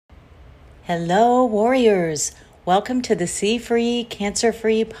Hello, warriors. Welcome to the C-Free,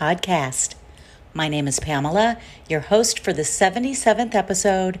 Cancer-Free podcast. My name is Pamela, your host for the 77th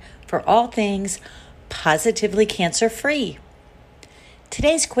episode for all things positively cancer-free.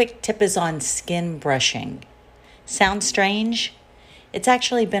 Today's quick tip is on skin brushing. Sounds strange? It's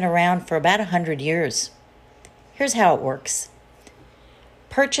actually been around for about 100 years. Here's how it works.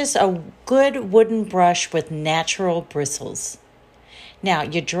 Purchase a good wooden brush with natural bristles. Now,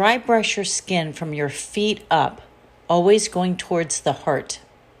 you dry brush your skin from your feet up, always going towards the heart.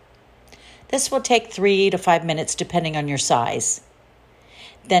 This will take 3 to 5 minutes depending on your size.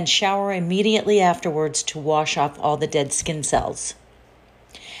 Then shower immediately afterwards to wash off all the dead skin cells.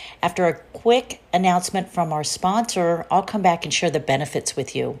 After a quick announcement from our sponsor, I'll come back and share the benefits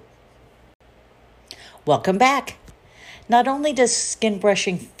with you. Welcome back. Not only does skin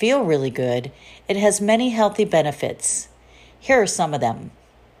brushing feel really good, it has many healthy benefits. Here are some of them.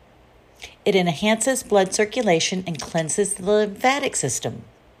 It enhances blood circulation and cleanses the lymphatic system.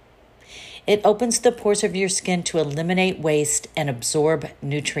 It opens the pores of your skin to eliminate waste and absorb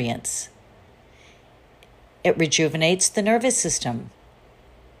nutrients. It rejuvenates the nervous system.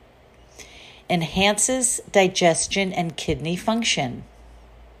 Enhances digestion and kidney function.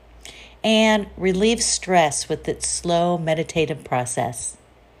 And relieves stress with its slow meditative process.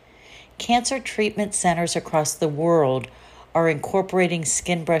 Cancer treatment centers across the world are incorporating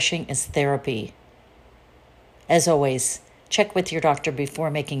skin brushing as therapy. As always, check with your doctor before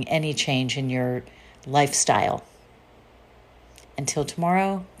making any change in your lifestyle. Until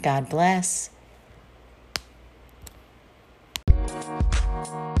tomorrow, God bless.